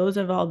shame. Those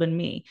have all been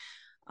me.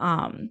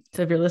 So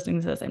if you're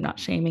listening to this, I'm not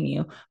shaming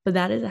you, but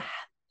that is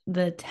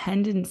the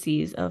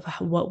tendencies of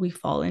what we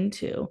fall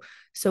into.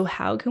 So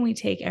how can we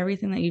take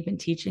everything that you've been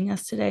teaching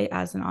us today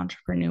as an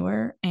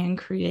entrepreneur and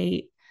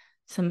create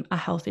a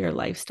healthier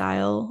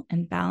lifestyle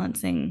and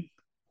balancing,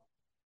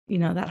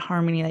 that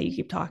harmony that you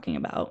keep talking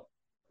about?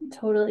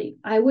 Totally.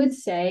 I would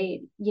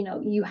say,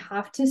 you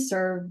have to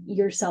serve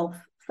yourself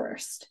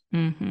first.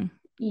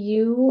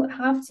 You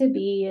have to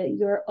be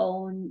your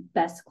own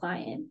best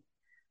client.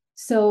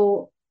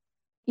 So,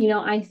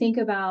 I think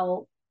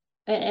about,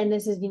 and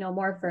this is,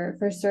 more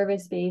for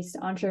service-based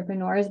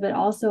entrepreneurs, but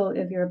also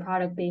if you're a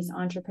product-based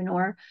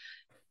entrepreneur,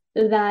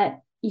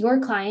 that your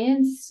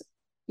clients,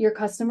 your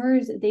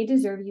customers, they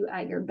deserve you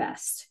at your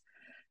best.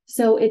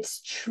 So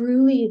it's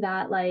truly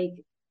that, like,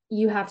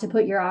 you have to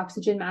put your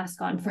oxygen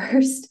mask on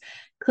first.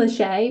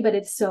 Cliche, but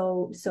it's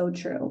so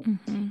true.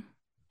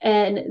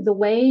 And the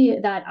way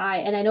that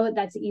and I know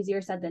that's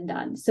easier said than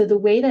done. So the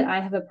way that I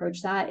have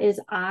approached that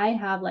is I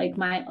have like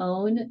my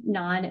own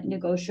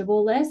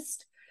non-negotiable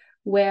list,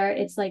 where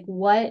it's like,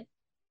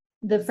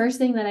 the first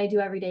thing that I do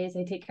every day is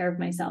I take care of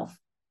myself.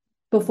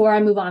 before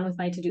I move on with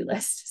my to-do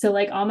list. So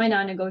like on my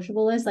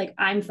non-negotiable list, like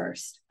I'm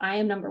first. I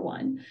am number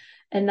one.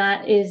 And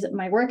that is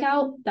my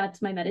workout,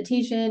 that's my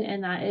meditation,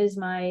 and that is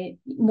my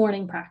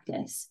morning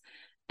practice.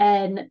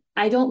 And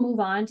I don't move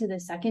on to the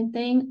second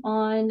thing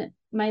on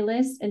my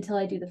list until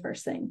I do the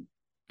first thing.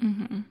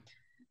 Mm-hmm.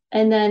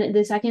 And then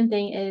the second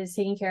thing is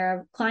taking care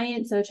of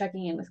clients. So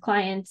checking in with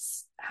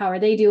clients, how are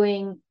they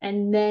doing?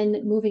 And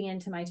then moving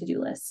into my to-do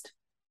list,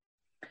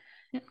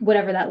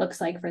 whatever that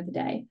looks like for the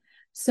day.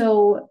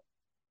 So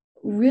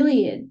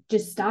really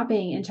just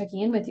stopping and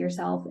checking in with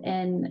yourself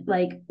and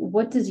like,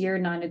 what does your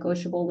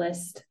non-negotiable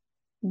list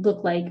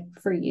look like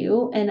for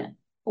you? And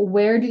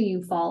where do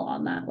you fall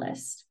on that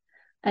list?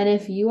 And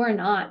if you are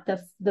not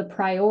the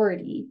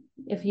priority,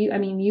 if you, I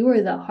mean, you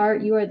are the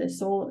heart, you are the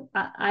soul.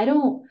 I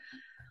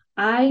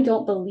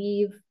don't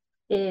believe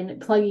in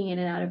plugging in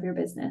and out of your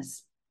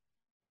business,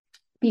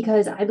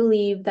 because I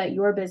believe that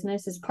your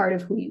business is part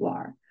of who you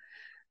are.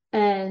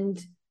 And,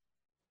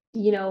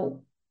 you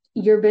know,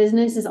 your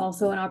business is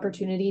also an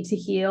opportunity to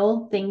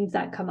heal things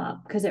that come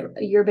up, because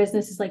your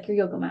business is like your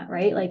yoga mat,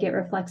 right? Like it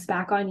reflects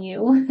back on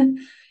you,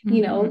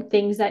 you know,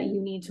 things that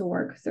you need to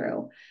work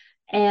through.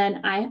 And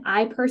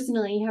I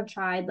personally have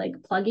tried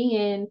like plugging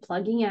in,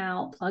 plugging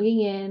out,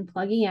 plugging in,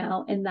 plugging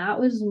out. And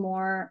that was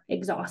more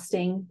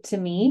exhausting to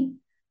me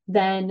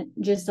than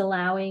just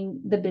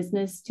allowing the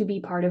business to be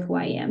part of who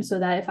I am. So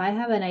that if I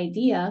have an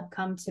idea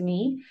come to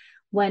me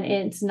when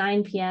it's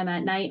 9 p.m.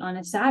 at night on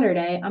a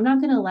Saturday, I'm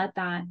not going to let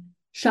that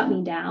shut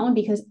me down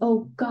because,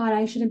 oh God,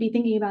 I shouldn't be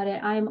thinking about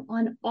it. I'm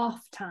on off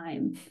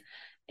time.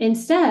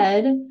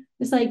 Instead,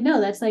 it's like,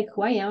 no, that's like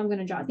who I am. I'm going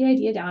to jot the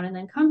idea down and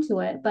then come to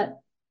it. But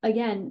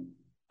again,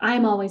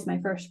 I'm always my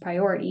first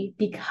priority,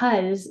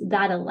 because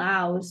that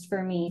allows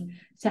for me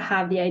to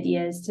have the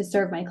ideas to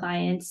serve my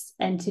clients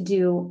and to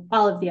do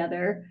all of the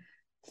other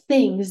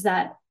things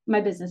that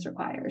my business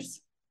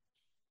requires.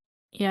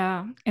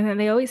 Yeah. And then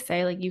they always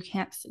say like you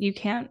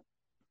can't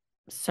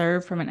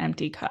serve from an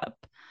empty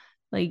cup.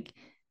 Like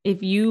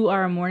if you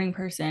are a morning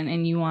person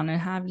and you want to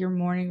have your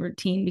morning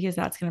routine because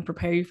that's going to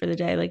prepare you for the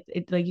day,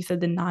 like you said,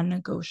 the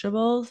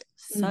non-negotiables,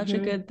 such a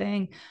good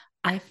thing.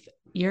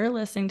 You're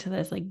listening to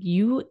this, like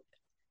you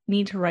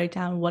need to write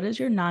down what is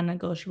your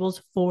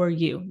non-negotiables for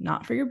you,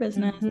 not for your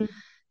business,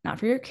 not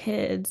for your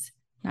kids,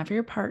 not for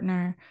your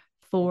partner,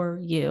 for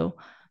you.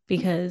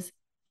 Because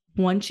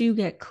once you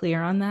get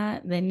clear on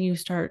that, then you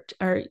start,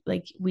 or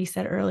like we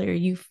said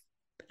earlier,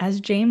 as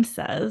James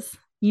says,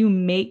 you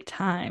make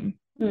time.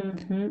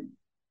 When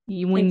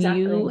you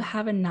Exactly.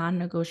 have a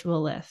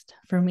non-negotiable list,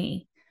 for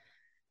me,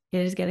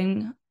 it is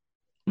getting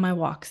my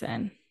walks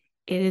in.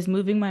 It is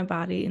moving my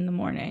body in the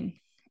morning.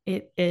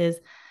 It is,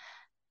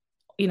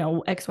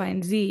 X, Y,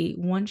 and Z.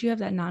 Once you have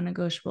that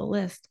non-negotiable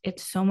list,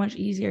 it's so much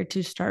easier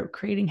to start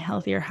creating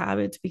healthier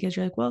habits because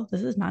you're like, well,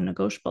 this is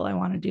non-negotiable. I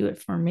want to do it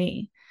for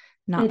me,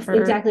 not It's for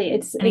exactly,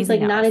 it's like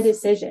anything not a else.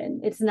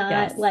 decision. It's not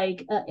Yes.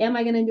 like, am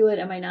I going to do it?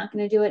 Am I not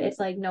going to do it? It's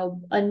like,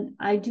 no,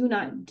 I do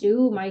not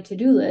do my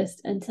to-do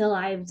list until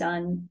I've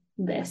done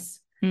this.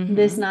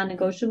 This Mm-hmm.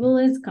 non-negotiable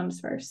list comes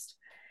first.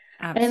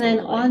 And then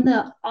on Absolutely.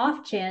 the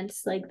off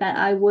chance, like that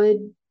I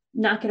would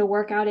not get a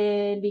workout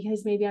in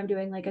because maybe I'm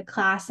doing like a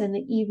class in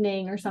the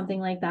evening or something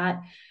like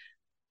that,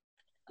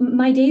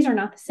 my days are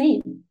not the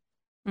same.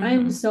 I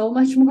am Mm-hmm. so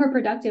much more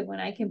productive when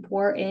I can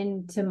pour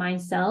into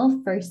myself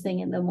first thing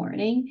in the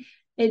morning.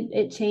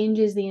 It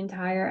changes the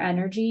entire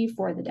energy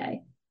for the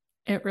day.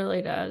 It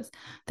really does.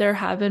 There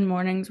have been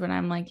mornings when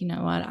I'm like, you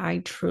know what? I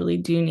truly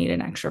do need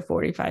an extra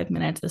 45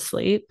 minutes of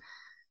sleep,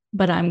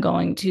 but I'm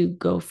going to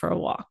go for a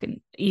walk.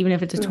 And even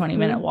if it's a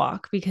 20-minute Mm-hmm.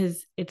 walk,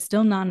 because it's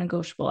still non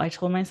negotiable. I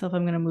told myself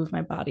I'm going to move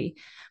my body.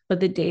 But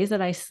the days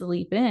that I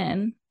sleep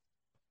in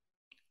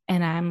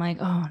and I'm like,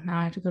 oh, now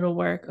I have to go to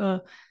work.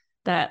 Oh,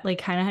 that, like,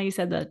 kind of how you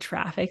said the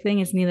traffic thing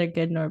is neither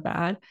good nor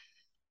bad.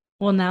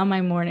 Well, now my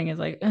morning is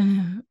like,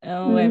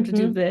 oh, I have to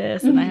do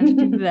this and I have to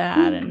do that.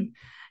 Mm-hmm. And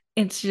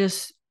it's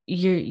just,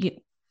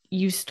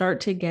 you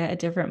start to get a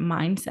different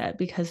mindset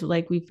because,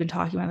 like we've been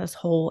talking about this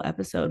whole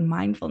episode,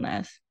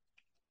 mindfulness.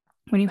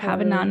 When you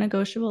have a Totally.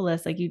 non-negotiable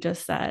list, like you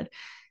just said,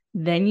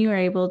 then you are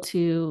able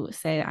to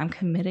say, I'm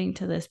committing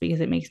to this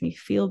because it makes me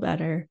feel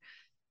better.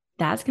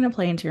 That's going to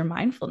play into your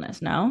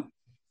mindfulness, no?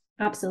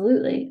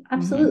 Absolutely. Mm-hmm.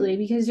 Absolutely.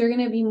 Because you're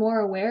going to be more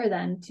aware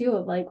then too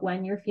of like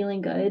when you're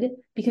feeling good,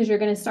 because you're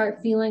going to start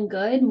feeling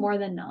good more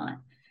than not.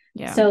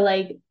 Yeah. So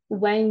like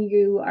when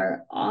you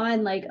are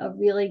on like a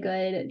really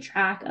good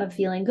track of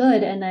feeling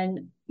good and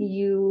then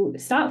you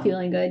stop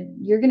feeling good,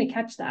 you're going to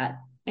catch that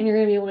and you're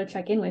going to be able to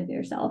check in with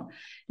yourself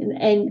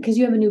and because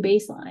you have a new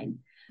baseline.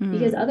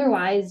 Because Mm.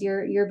 otherwise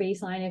your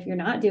baseline, if you're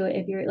not doing,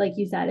 if you're like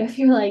you said, if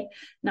you're like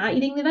not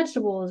eating the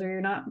vegetables or you're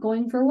not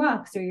going for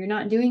walks or you're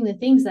not doing the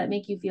things that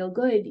make you feel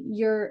good,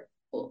 your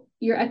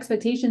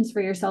expectations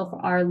for yourself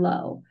are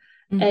low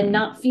and Mm-hmm.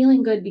 not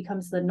feeling good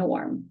becomes the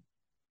norm.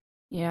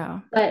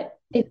 Yeah. But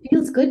it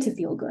feels good to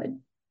feel good.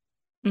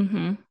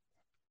 Mm-hmm.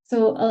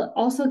 So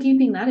also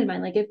keeping that in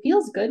mind, like it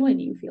feels good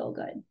when you feel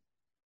good.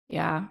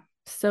 Yeah.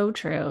 So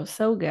true.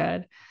 So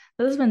good.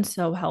 This has been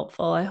so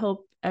helpful. I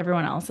hope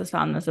everyone else has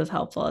found this as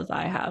helpful as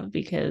I have,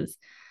 because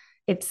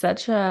it's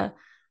such a,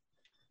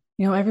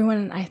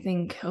 everyone I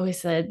think always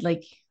said,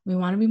 like, we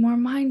want to be more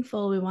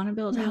mindful, we want to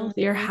build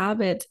healthier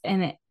habits.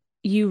 And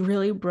you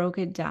really broke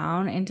it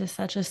down into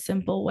such a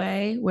simple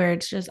way where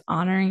it's just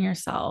honoring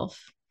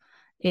yourself.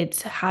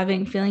 It's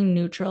feeling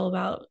neutral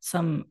about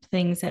some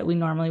things that we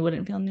normally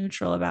wouldn't feel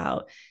neutral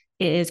about.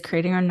 It is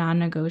creating our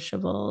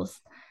non-negotiables.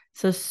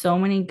 So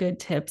many good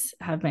tips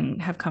have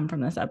come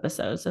from this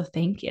episode. So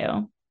thank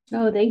you.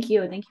 Oh, thank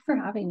you. Thank you for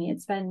having me.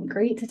 It's been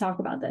great to talk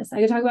about this.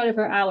 I could talk about it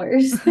for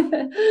hours.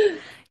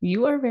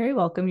 You are very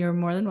welcome. You're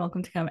more than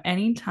welcome to come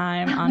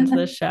anytime onto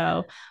the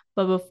show.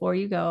 But before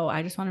you go,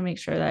 I just want to make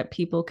sure that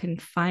people can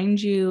find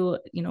you,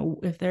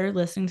 if they're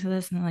listening to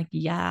this and they're like,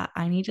 yeah,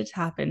 I need to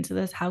tap into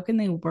this. How can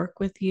they work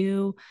with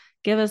you?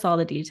 Give us all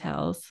the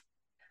details.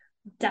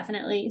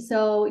 Definitely.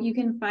 So you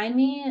can find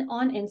me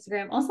on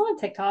Instagram, also on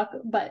TikTok,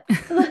 but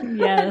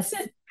yes.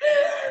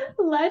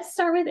 Let's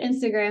start with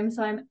Instagram.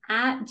 So I'm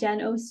at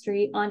Jen O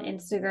Street on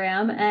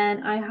Instagram,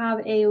 and I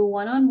have a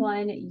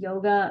one-on-one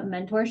yoga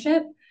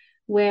mentorship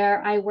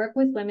where I work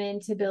with women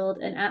to build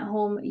an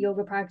at-home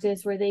yoga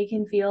practice where they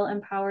can feel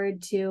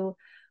empowered to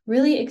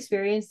really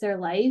experience their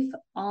life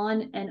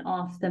on and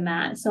off the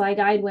mat. So I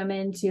guide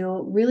women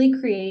to really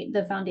create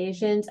the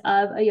foundations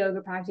of a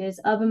yoga practice,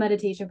 of a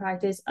meditation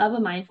practice, of a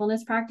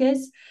mindfulness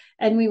practice.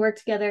 And we work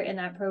together in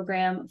that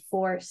program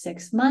for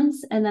 6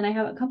 months. And then I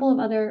have a couple of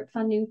other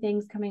fun new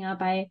things coming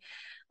up. I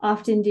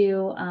often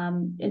do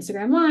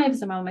Instagram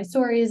lives. I'm on my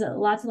stories,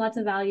 lots and lots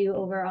of value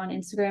over on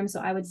Instagram. So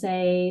I would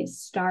say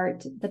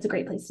that's a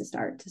great place to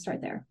start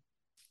there.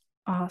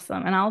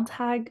 Awesome. And I'll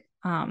tag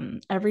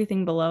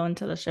everything below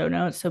into the show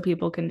notes so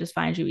people can just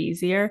find you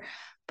easier.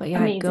 But yeah,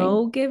 amazing.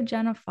 Go give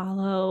Jen a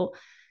follow.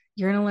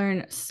 You're going to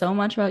learn so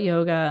much about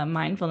yoga,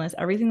 mindfulness,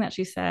 everything that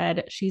she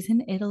said. She's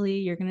in Italy.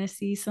 You're going to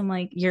see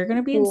you're going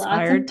to be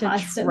inspired to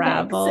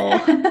travel.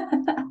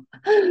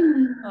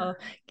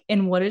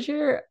 And what is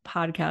your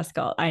podcast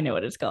called? I know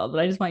what it's called,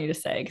 but I just want you to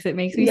say, because it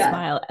makes me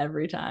smile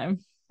every time.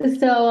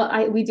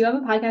 So we do have a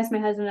podcast, my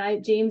husband and I.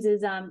 James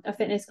is a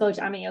fitness coach.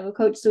 I'm a yoga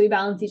coach. So we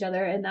balance each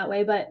other in that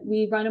way. But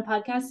we run a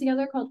podcast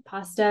together called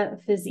Pasta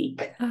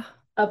Physique.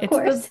 Of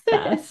course. The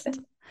best.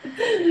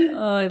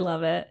 Oh, I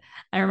love it.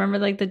 I remember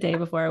the day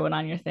before I went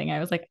on your thing, I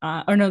was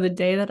the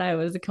day that I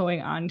was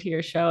going on to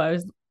your show, I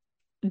was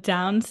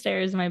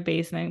downstairs in my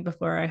basement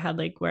before I had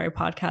where I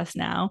podcast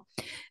now,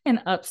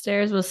 and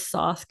upstairs was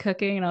sauce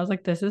cooking, and I was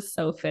like, this is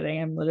so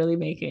fitting. I'm literally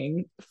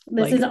making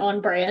this is on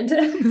brand.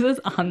 This is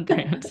on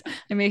brand.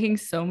 I'm making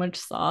so much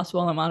sauce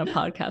while I'm on a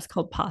podcast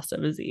called Pasta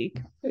Physique.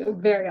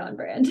 Very on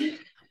brand.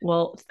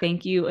 Well,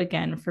 thank you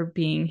again for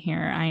being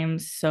here. I am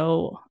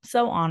so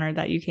honored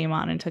that you came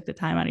on and took the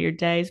time out of your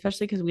day,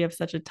 especially because we have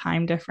such a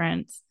time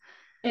difference.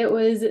 It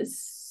was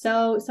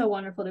so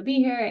wonderful to be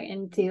here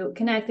and to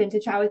connect and to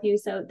chat with you.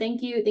 So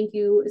thank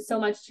you so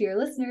much to your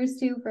listeners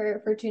too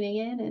for tuning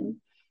in. And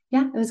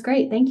yeah, it was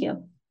great. Thank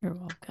you. You're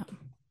welcome.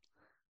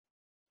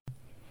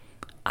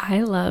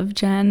 I love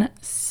Jen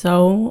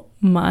so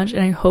much,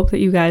 and I hope that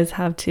you guys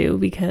have too,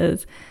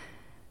 because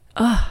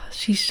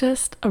she's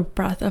just a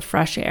breath of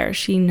fresh air.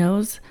 She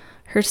knows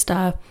her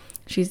stuff.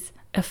 She's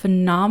a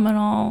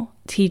phenomenal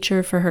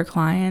teacher for her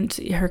clients.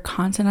 Her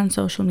content on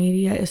social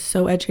media is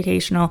so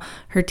educational.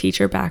 Her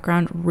teacher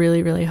background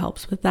really, really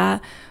helps with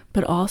that.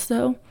 But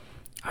also,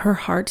 her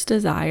heart's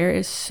desire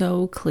is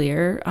so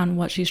clear on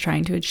what she's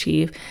trying to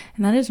achieve.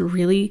 And that is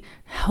really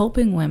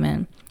helping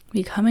women,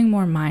 becoming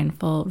more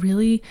mindful,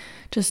 really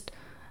just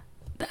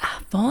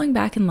falling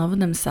back in love with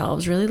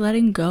themselves, really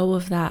letting go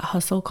of that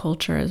hustle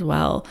culture as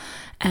well.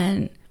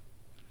 And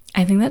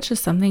I think that's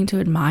just something to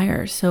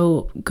admire.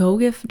 So go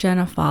give Jen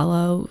a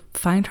follow,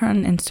 find her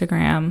on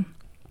Instagram.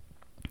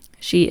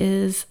 She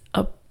is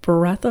a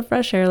breath of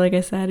fresh air, like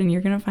I said, and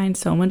you're going to find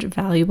so much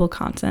valuable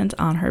content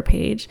on her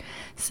page.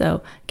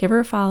 So give her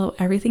a follow.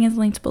 Everything is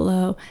linked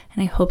below.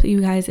 And I hope that you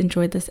guys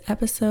enjoyed this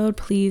episode.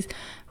 Please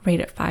rate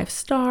it 5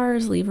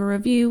 stars, leave a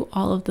review,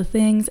 all of the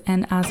things.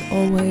 And as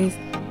always,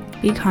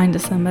 be kind to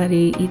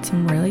somebody, eat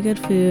some really good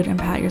food, and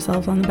pat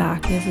yourselves on the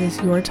back, because it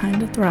is your time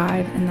to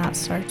thrive, and that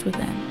starts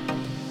within.